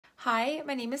Hi,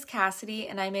 my name is Cassidy,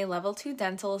 and I'm a Level 2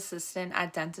 dental assistant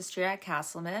at Dentistry at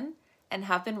Castleman and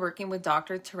have been working with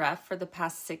Dr. Taref for the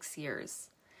past 6 years.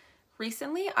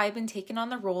 Recently, I've been taking on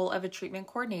the role of a treatment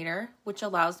coordinator, which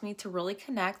allows me to really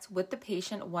connect with the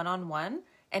patient one-on-one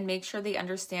and make sure they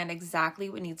understand exactly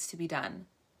what needs to be done.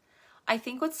 I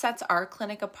think what sets our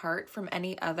clinic apart from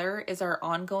any other is our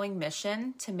ongoing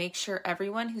mission to make sure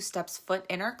everyone who steps foot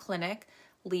in our clinic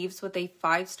leaves with a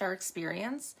 5-star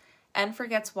experience and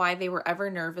forgets why they were ever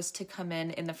nervous to come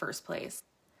in the first place.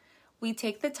 We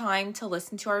take the time to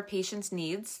listen to our patients'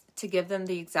 needs to give them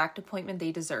the exact appointment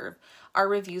they deserve. Our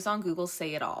reviews on Google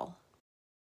say it all.